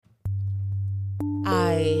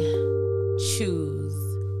I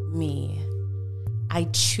choose me. I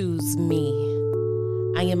choose me.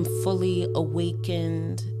 I am fully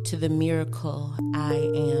awakened to the miracle I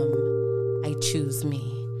am. I choose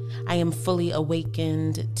me. I am fully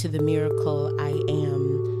awakened to the miracle I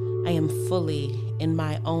am. I am fully in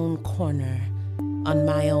my own corner, on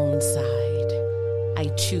my own side.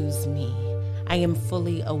 I choose me. I am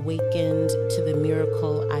fully awakened to the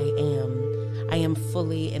miracle I am. I am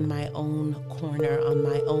fully in my own corner, on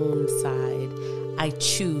my own side. I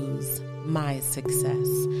choose my success.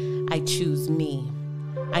 I choose me.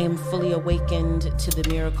 I am fully awakened to the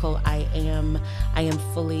miracle I am. I am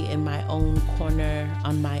fully in my own corner,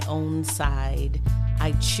 on my own side.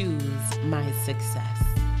 I choose my success.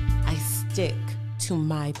 I stick to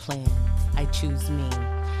my plan. I choose me.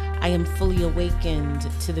 I am fully awakened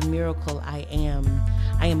to the miracle I am.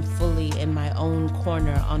 I am fully in my own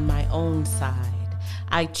corner, on my own side.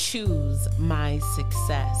 I choose my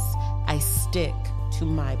success. I stick to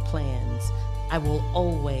my plans. I will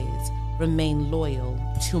always remain loyal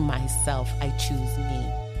to myself. I choose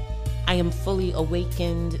me. I am fully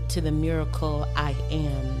awakened to the miracle I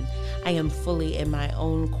am. I am fully in my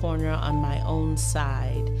own corner, on my own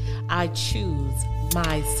side. I choose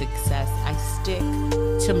my success. I stick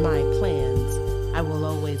to my plans. I will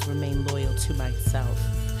always remain loyal to myself.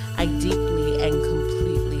 I deeply and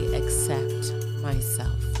completely accept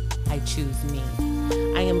myself. I choose me.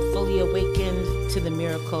 I am fully awakened to the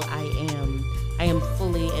miracle I am. I am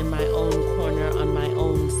fully in my own corner, on my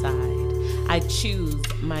own side. I choose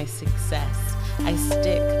my success. I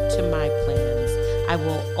stick to my plans. I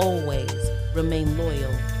will always remain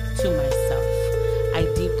loyal to myself.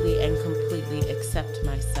 I deeply and completely accept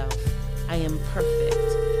myself. I am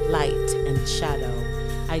perfect, light and shadow.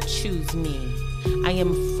 I choose me. I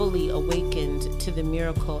am fully awakened to the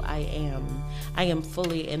miracle I am. I am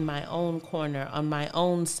fully in my own corner, on my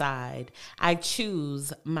own side. I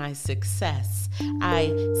choose my success.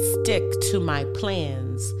 I stick to my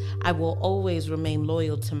plans. I will always remain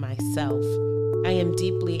loyal to myself. I am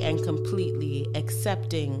deeply and completely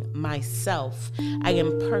accepting myself. I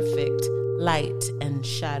am perfect, light and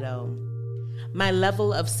shadow. My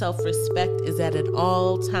level of self-respect is at an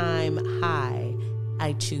all-time high.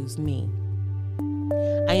 I choose me.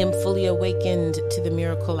 I am fully awakened to the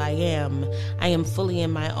miracle I am. I am fully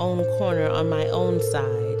in my own corner, on my own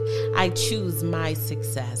side. I choose my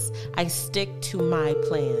success. I stick to my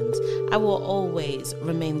plans. I will always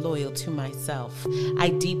remain loyal to myself. I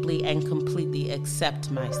deeply and completely accept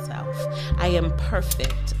myself. I am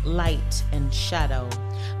perfect, light and shadow.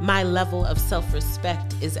 My level of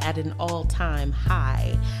self-respect is at an all-time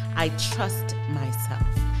high. I trust myself.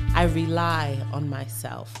 I rely on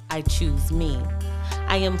myself. I choose me.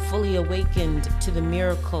 I am fully awakened to the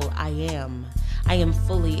miracle I am. I am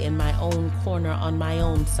fully in my own corner, on my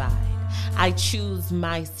own side. I choose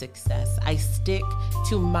my success. I stick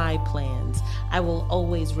to my plans. I will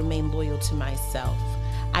always remain loyal to myself.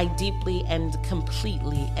 I deeply and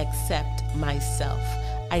completely accept myself.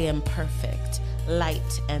 I am perfect,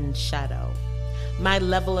 light and shadow. My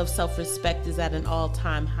level of self-respect is at an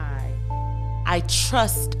all-time high. I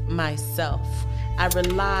trust myself. I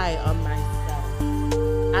rely on myself.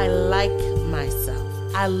 I like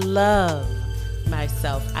myself. I love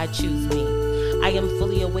myself. I choose me. I am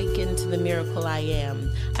fully awakened to the miracle I am.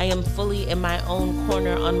 I am fully in my own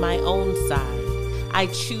corner, on my own side. I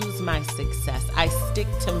choose my success. I stick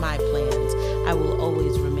to my plans. I will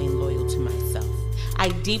always remain loyal to myself. I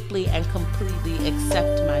deeply and completely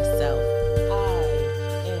accept myself.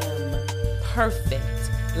 I am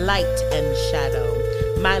perfect, light and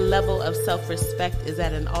shadow. My level of self-respect is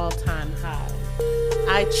at an all-time high.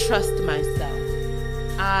 I trust myself.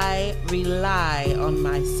 I rely on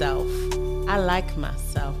myself. I like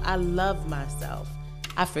myself. I love myself.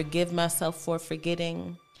 I forgive myself for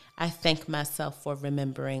forgetting. I thank myself for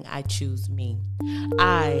remembering. I choose me.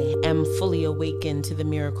 I am fully awakened to the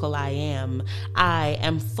miracle I am. I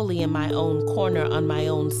am fully in my own corner, on my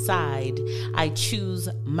own side. I choose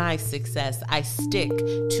my success. I stick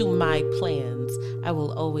to my plans. I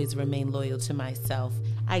will always remain loyal to myself.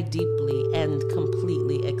 I deeply and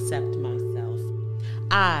completely accept myself.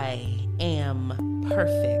 I am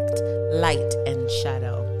perfect, light and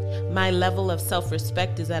shadow. My level of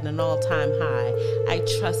self-respect is at an all-time high. I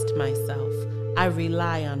trust myself. I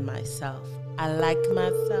rely on myself. I like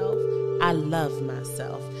myself. I love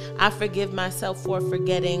myself. I forgive myself for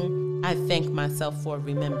forgetting. I thank myself for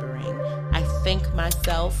remembering. I thank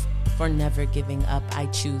myself for never giving up. I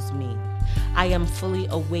choose me. I am fully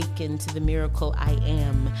awakened to the miracle I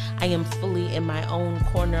am. I am fully in my own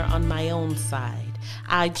corner, on my own side.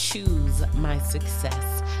 I choose my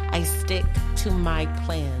success. I stick to my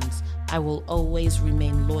plans. I will always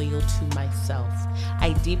remain loyal to myself.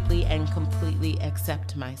 I deeply and completely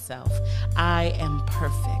accept myself. I am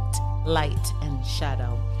perfect, light and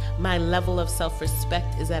shadow. My level of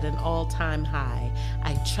self-respect is at an all-time high.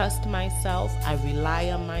 I trust myself. I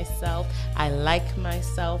rely on myself. I like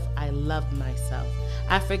myself. I love myself.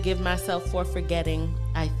 I forgive myself for forgetting.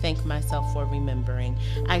 I thank myself for remembering.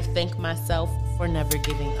 I thank myself for never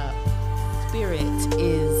giving up. Spirit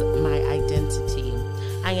is my identity.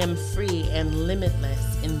 I am free and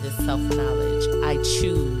limitless in this self-knowledge. I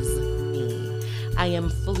choose me. I am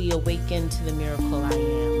fully awakened to the miracle I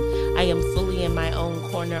am. I am fully in my own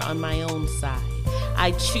corner on my own side.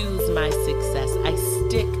 I choose my success. I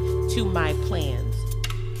stick to my plans.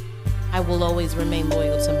 I will always remain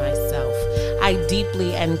loyal to myself. I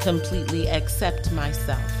deeply and completely accept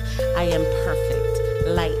myself. I am perfect,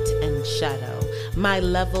 light and shadow. My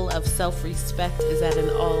level of self-respect is at an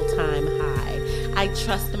all-time high. I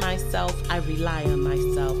trust myself. I rely on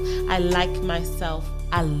myself. I like myself.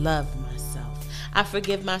 I love myself. I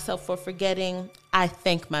forgive myself for forgetting. I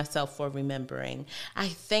thank myself for remembering. I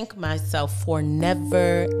thank myself for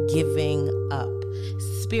never giving up.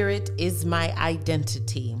 Spirit is my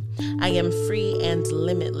identity. I am free and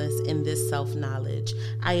limitless in this self-knowledge.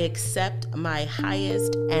 I accept my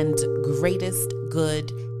highest and greatest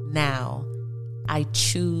good now. I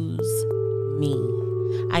choose me.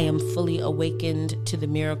 I am fully awakened to the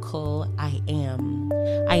miracle I am.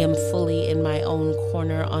 I am fully in my own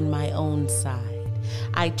corner on my own side.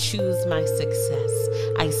 I choose my success.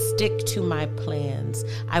 I stick to my plans.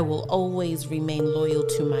 I will always remain loyal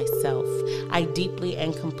to myself. I deeply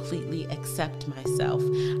and completely accept myself.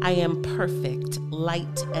 I am perfect,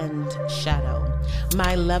 light and shadow.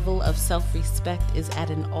 My level of self-respect is at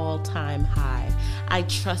an all-time high. I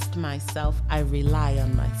trust myself. I rely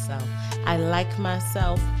on myself. I like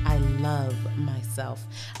myself. I love myself.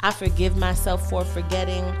 I forgive myself for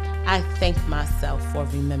forgetting. I thank myself for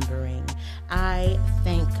remembering. I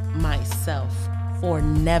thank myself for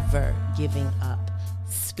never giving up.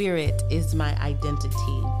 Spirit is my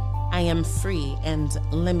identity. I am free and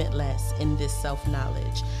limitless in this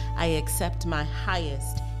self-knowledge. I accept my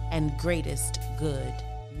highest and greatest good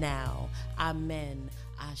now. Amen.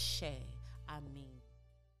 Ashe.